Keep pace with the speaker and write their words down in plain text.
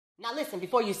Now listen,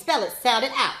 before you spell it, sound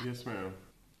it out. Yes, ma'am.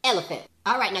 Elephant.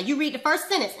 All right, now you read the first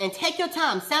sentence and take your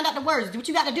time. Sound out the words. Do what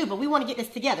you got to do, but we want to get this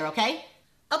together, okay?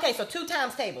 Okay, so 2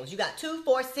 times tables. You got 2,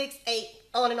 4, 6, 8,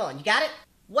 on and on. You got it?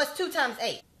 What's 2 times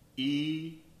 8?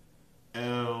 E-L-A-F-A-N-T.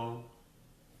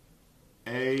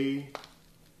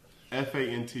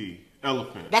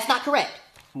 Elephant. That's not correct.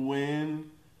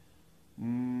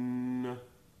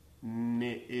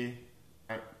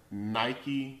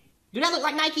 Nike. Do that look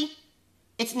like Nike?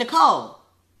 It's Nicole.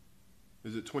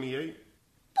 Is it 28?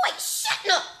 Boy,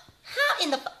 shut up. How in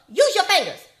the use your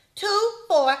fingers. 2,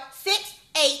 4, 6,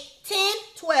 8, 10,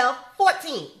 12,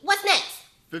 14. What's next?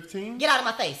 15? Get out of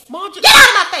my face. Mom, Get out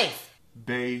of my face.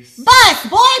 Base. Bus,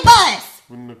 boy, bus.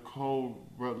 When Nicole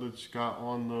Rutledge got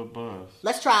on the bus.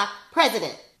 Let's try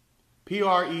president.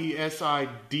 Presidant.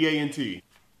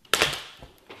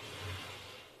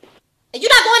 And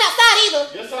you're not going outside either.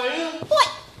 Yes, I am. Boy.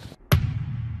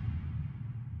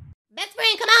 Best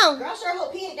friend, come on. Girl, I sure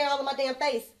hope he ain't there all over my damn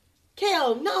face.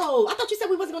 Kel, no. I thought you said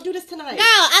we wasn't going to do this tonight. Girl,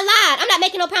 I lied. I'm not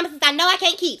making no promises I know I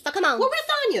can't keep, so come on. Well, where's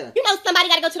Sonya? You know somebody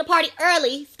got to go to the party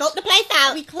early, scope the place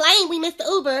out, we claim we missed the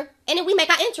Uber, and then we make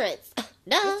our entrance.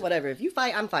 Duh. It's whatever. If you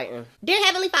fight, I'm fighting. Dear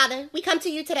Heavenly Father, we come to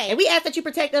you today. And we ask that you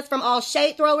protect us from all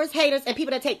shade throwers, haters, and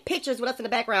people that take pictures with us in the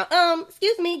background.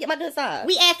 Excuse me, get my good side.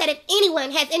 We ask that if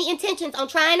anyone has any intentions on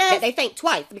trying us, that they think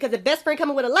twice, because if best friend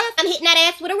coming with a left, I'm hitting that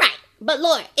ass with a right. But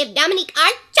Lord, if Dominique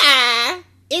Archer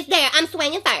is there, I'm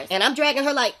swinging first. and I'm dragging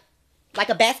her like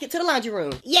a basket to the laundry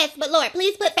room. Yes, but Lord,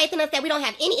 please put faith in us that we don't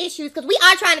have any issues, because we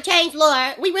are trying to change,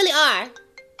 Lord. We really are.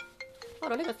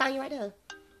 Hold on, there's a sign you right there.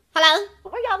 Hello?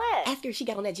 Where y'all at? Ask her if she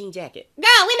got on that jean jacket.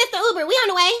 Girl, we missed the Uber. We on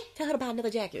the way. Tell her to buy another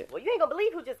jacket. Well, you ain't gonna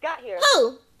believe who just got here.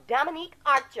 Who? Dominique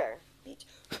Archer. Bitch.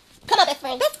 Come on, best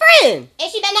friend. Best friend!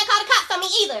 And she better not call the cops on me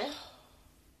either.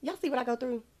 Y'all see what I go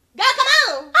through? Girl, come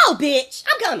on. Oh, bitch!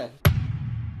 I'm coming.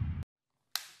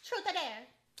 Truth or dare?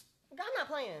 Girl, I'm not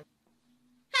playing.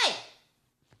 Hey,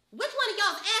 which one of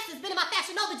y'all's asses been in my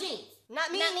Fashion Nova jeans? Not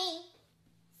me. Not me.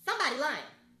 Somebody lying.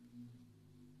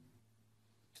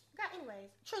 Girl, anyways,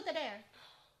 truth or dare?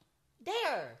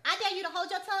 Dare. I dare you to hold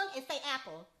your tongue and say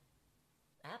apple.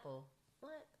 Apple?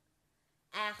 What?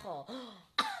 Asshole.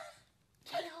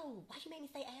 K.O., why you make me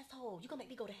say asshole? You gonna make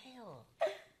me go to hell.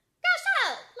 Girl,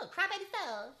 shut up. Look, crybaby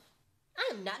self. I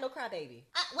am not no crybaby.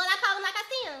 Well, I call him like I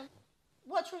see him.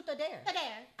 What, truth or dare? Truth or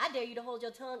dare? I dare you to hold your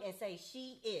tongue and say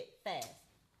she, it, fast.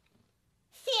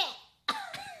 Shit.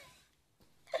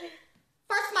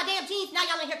 First my damn jeans, now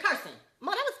y'all in here cursing.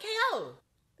 Ma, that was K.O.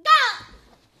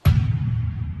 Girl.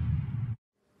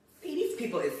 See, these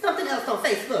people is something else on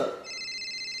Facebook.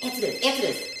 Answer this, answer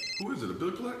this. Who is it, a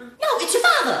bill collector? No, it's your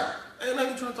father. Ain't I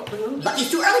even trying to talk to him? But it's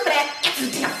too early for that. Answer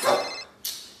the damn phone.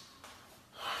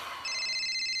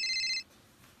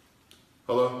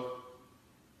 Hello?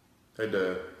 Hey,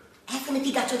 Dad. Ask him if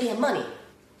he got your damn money.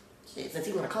 Shit, since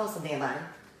he wanna call some damn body.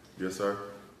 Yes, sir.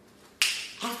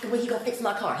 Ask him when he gonna fix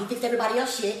my car. He fixed everybody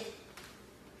else shit.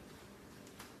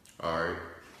 All right.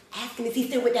 Ask him if he's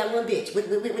still with that one bitch with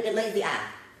the lazy eye.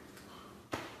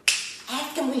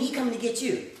 Ask him when he coming to get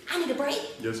you. I need a break.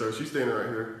 Yes, sir. She's standing right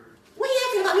here. What are you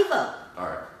asking about me for? All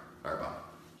right. All right, bye.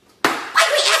 Why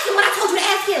you ain't asking what I told you to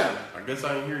ask him? I guess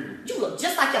I ain't hear you. You look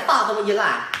just like your father when you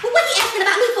lie. But what are you asking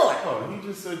about me for? Oh, he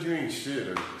just said you ain't shit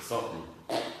or something.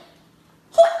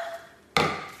 What?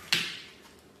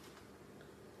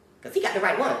 Because he got the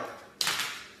right one.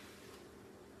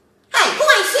 Hey, who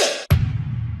ain't shit?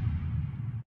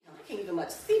 I can't even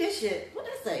much see this shit. What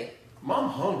did I say? Mom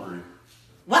hungry.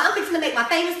 Well, I'm fixing to make my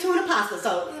famous tuna pasta,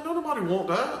 so... Man, nobody want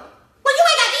that. Well, you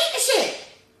ain't got to eat the shit.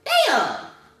 Damn.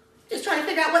 Just trying to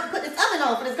figure out what to put this oven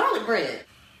on for this garlic bread.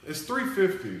 It's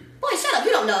 $3.50. Boy, shut up.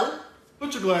 You don't know.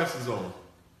 Put your glasses on.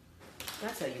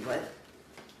 I'll tell you what.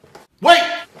 Wait!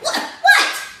 What?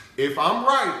 If I'm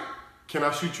right, can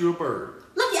I shoot you a bird?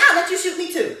 Look, I'll let you shoot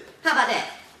me too. How about that?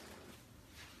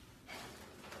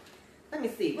 Let me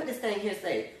see. What does this thing here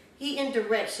say? Heat in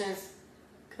directions.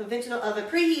 Conventional oven.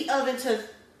 Preheat oven to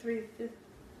 350.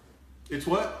 It's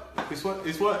what? It's what?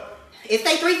 It's what? It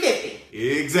say 350.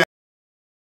 Exactly.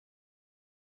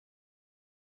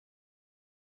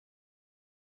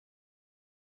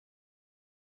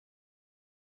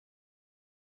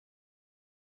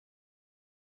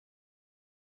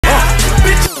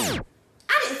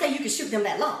 I didn't say you could shoot them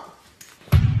that long.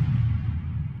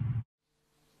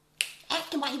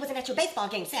 Ask him why he wasn't at your baseball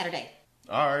game Saturday.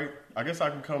 All right. I guess I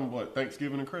can come, what,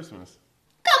 Thanksgiving and Christmas?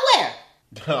 Come where?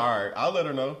 All right. I'll let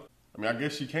her know. I mean, I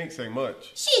guess she can't say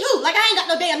much. She who? Like I ain't got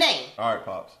no damn name. All right,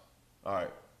 Pops. All right.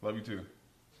 Love you too.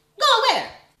 Going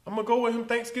where? I'm going to go with him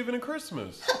Thanksgiving and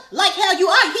Christmas. Like hell you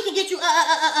are. He can get you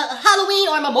Halloween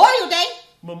or Memorial Day.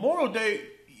 Memorial Day?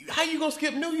 How you gonna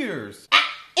skip New Year's?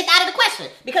 It's out of the question.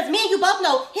 Because me and you both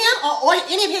know him or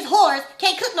any of his whores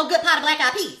can't cook no good pot of black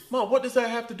eyed peas. Mom, what does that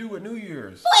have to do with New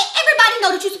Year's? Boy, everybody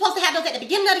know that you're supposed to have those at the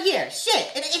beginning of the year.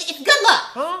 Shit, it's good luck.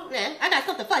 Huh? Man, I got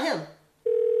something for him.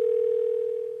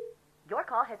 Your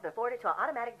call has been forwarded to an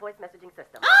automatic voice messaging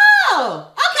system.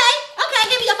 Oh, okay,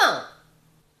 give me your phone.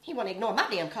 He wanna ignore my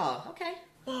damn call, okay.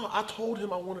 Mom, I told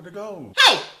him I wanted to go.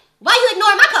 Hey, why you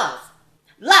ignoring my calls?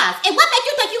 Lies. And what makes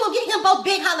you think you gonna get him both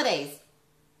big holidays?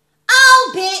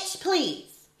 Oh, bitch,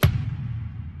 please.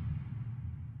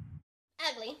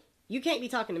 Ugly. You can't be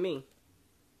talking to me.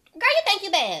 Girl, you think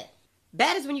you bad.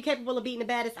 Bad is when you're capable of beating the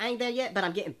baddest. I ain't there yet, but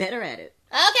I'm getting better at it.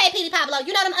 Okay, Petey Pablo,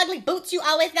 you know them ugly boots you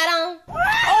always got on?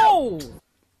 Oh!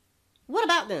 What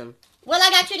about them? Well, I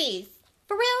got you these.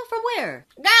 For real? From where?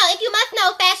 Girl, if you must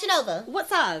know, Fashion Over. What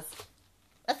size?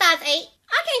 A size 8.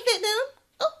 I can't fit them.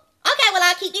 Oh, okay, well,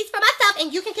 I'll keep these for myself,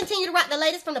 and you can continue to rock the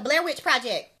latest from the Blair Witch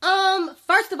Project.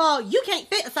 First of all, you can't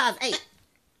fit a size 8.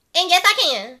 And yes, I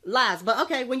can. Lies, but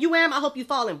okay, when you wear them, I hope you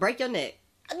fall and break your neck.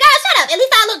 Girl, shut up. At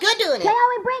least I look good doing it.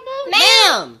 J.O. and Brittany?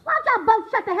 Ma'am! Why don't y'all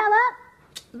both shut the hell up?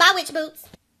 Buy witch boots.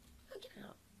 Get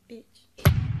out, bitch.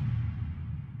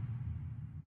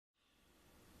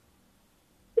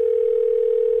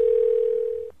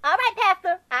 All right,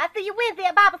 Pastor. I'll see you Wednesday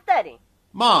at Bible study.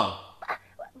 Mom,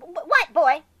 What,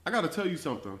 boy? I gotta tell you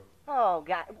something. Oh,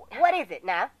 God. What is it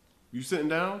now? You sitting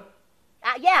down?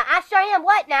 Yeah, I sure am.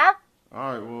 What now?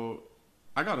 Alright, well,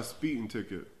 I got a speeding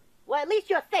ticket. Well, at least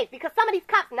you're safe because some of these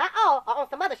cops, not all, are on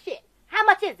some other shit. How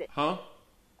much is it? Huh?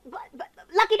 But,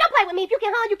 Lucky, don't play with me. If you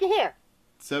can holler, you can hear.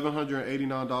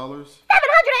 $789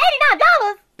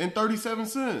 $789? and 37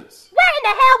 cents. Where in the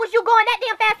hell was you going that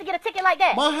damn fast to get a ticket like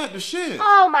that? Mom had the shit.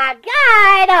 Oh, my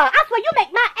God. I swear you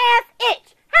make my ass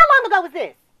itch. How long ago was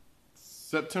this?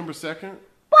 September 2nd.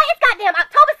 Boy, it's goddamn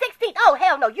October 16th. Oh,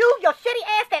 hell no. You, your shitty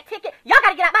ass, that ticket. Y'all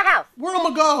gotta get out my house. Where I'ma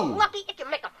go? Lucky, it can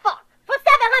make a fuck. For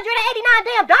 $789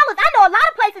 damn dollars, I know a lot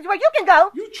of places where you can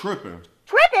go. You tripping.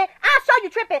 Tripping? I'll show you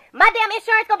tripping. My damn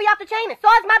insurance gonna be off the chain and so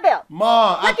is my belt.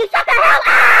 Mom, Lucky, shut the hell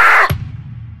up!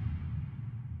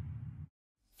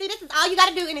 See, this is all you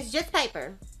gotta do, and it's just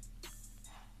paper.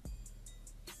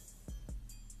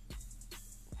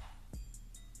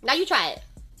 Now you try it.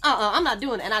 I'm not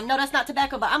doing it, and I know that's not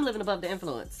tobacco, but I'm living above the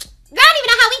influence. Girl, I don't even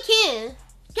know how we can.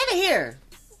 Give it here.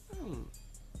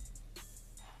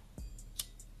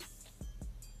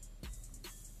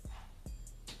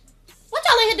 What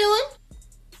y'all in here doing?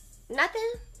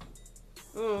 Nothing?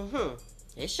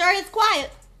 It sure is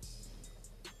quiet.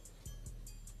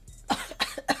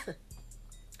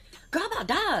 Girl, I about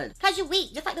died. Cause you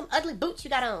weak, just like them ugly boots you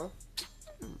got on.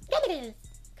 Give me this.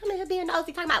 Come in here being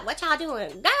nosy, talking about what y'all doing.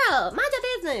 Girl, mind your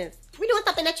business. We doing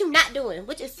something that you not doing,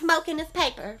 which is smoking this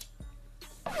paper.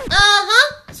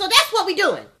 So that's what we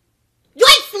doing. You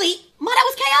ain't sleep. Ma, that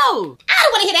was KO. I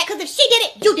don't want to hear that, cause if she did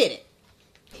it, you did it.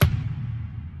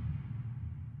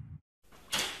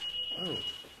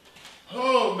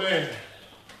 Oh, man.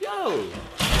 Yo.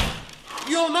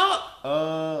 You don't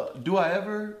know? Do I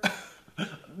ever?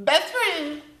 Best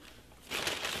friend.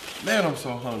 Man, I'm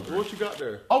so hungry. What you got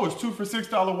there? Oh, it's 2 for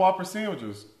 $6 Whopper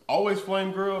sandwiches. Always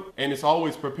flame grilled, and it's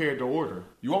always prepared to order.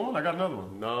 You want one? I got another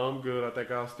one. No, I'm good. I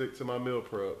think I'll stick to my meal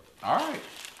prep. All right.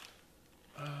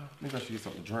 Maybe I should get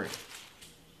something to drink.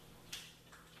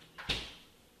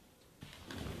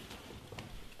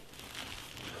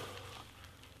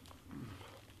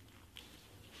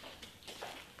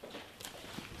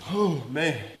 Oh,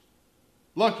 man.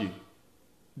 Lucky,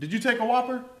 did you take a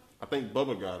Whopper? I think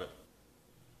Bubba got it.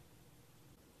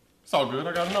 It's all good.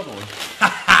 I got another one.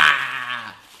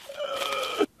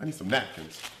 I need some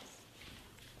napkins.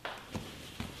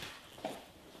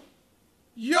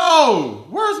 Yo,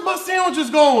 where's my sandwiches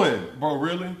going? Bro,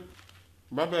 really?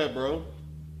 My bad, bro.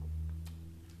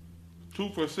 2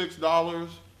 for $6.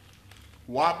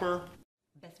 Whopper.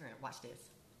 Best friend, watch this.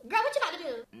 Girl, what you about to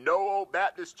do? No Old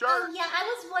Baptist Church. Yeah, I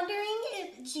was wondering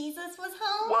if Jesus was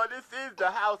home. Well, this is the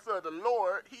house of the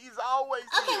Lord. He's always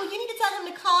Okay, here. well, you need to tell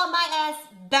him to call my ass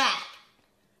back.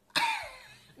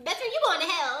 Best friend, you going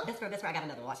to hell. Best friend, I got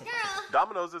another one. Watch this. Girl.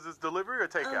 Domino's, is this delivery or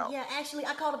takeout? Yeah, actually,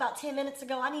 I called about 10 minutes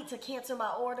ago. I need to cancel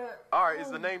my order. All right, is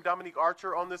the name Dominique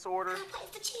Archer on this order?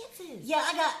 What's the chances? Yeah,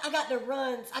 I got the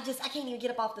runs. I can't even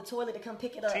get up off the toilet to come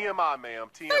pick it up. TMI,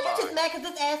 ma'am. So you just TMI. mad because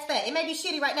this ass fat. It may be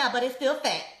shitty right now, but it's still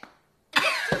fat.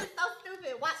 This is so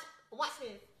stupid. Watch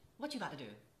this. What you about to do?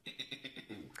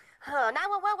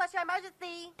 911, what's your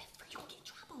emergency? You gonna get in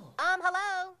trouble.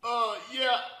 Hello?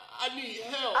 Yeah, I need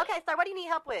help. Okay, sir, what do you need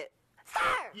help with?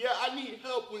 Sir! Yeah, I need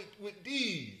help with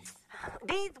these.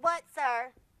 These what,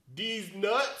 sir? These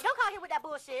nuts. Don't call him with that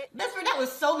bullshit. Best friend, that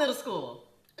was so middle school.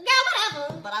 Girl,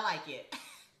 whatever. But I like it.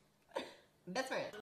 Best friend.